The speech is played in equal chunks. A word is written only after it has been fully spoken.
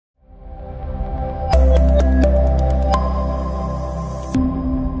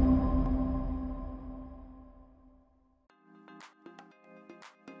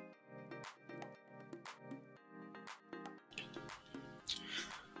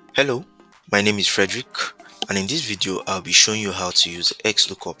Hello, my name is Frederick, and in this video I'll be showing you how to use the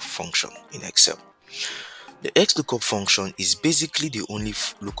XLOOKUP function in Excel. The XLOOKUP function is basically the only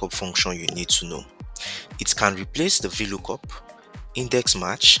lookup function you need to know. It can replace the VLOOKUP, index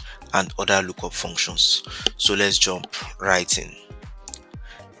match, and other lookup functions. So let's jump right in.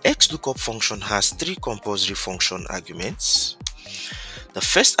 XLOOKUP function has three compulsory function arguments. The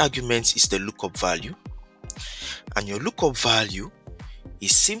first argument is the lookup value, and your lookup value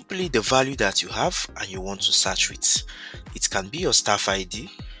is simply the value that you have and you want to search with. It can be your staff ID,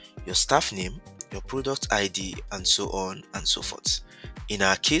 your staff name, your product ID, and so on and so forth. In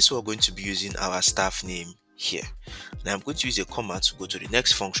our case, we're going to be using our staff name here. Now I'm going to use a comma to go to the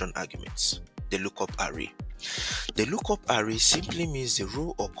next function argument, the lookup array. The lookup array simply means the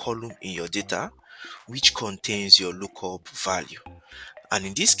row or column in your data which contains your lookup value. And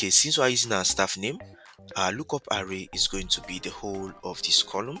in this case, since we're using our staff name, our lookup array is going to be the whole of this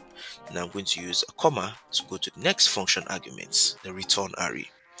column, and I'm going to use a comma to go to the next function arguments, the return array.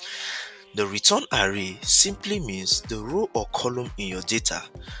 The return array simply means the row or column in your data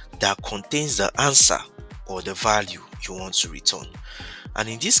that contains the answer or the value you want to return. And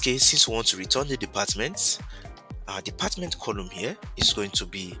in this case, since we want to return the department, our department column here is going to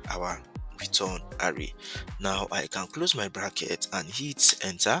be our return array. Now I can close my bracket and hit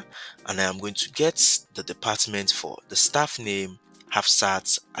enter, and I am going to get the department for the staff name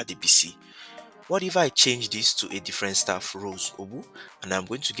Hafsat Adebisi. What if I change this to a different staff, Rose Obu, and I'm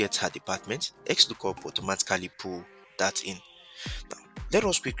going to get her department? XLOOKUP automatically pull that in. Now let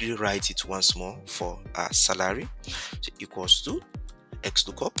us quickly write it once more for our salary. So equals to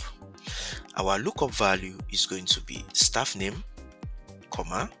XLOOKUP. Our lookup value is going to be staff name,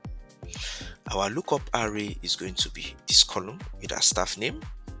 comma. Our lookup array is going to be this column with our staff name,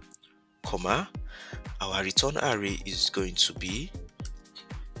 comma. Our return array is going to be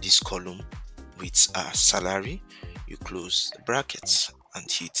this column with our salary. You close the brackets and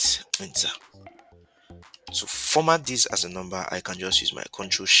hit enter. To format this as a number, I can just use my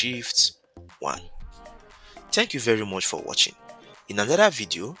Ctrl+Shift+1. Thank you very much for watching. In another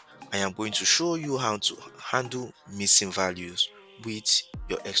video, I am going to show you how to handle missing values with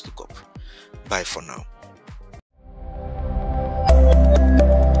your XLOOKUP. Bye for now.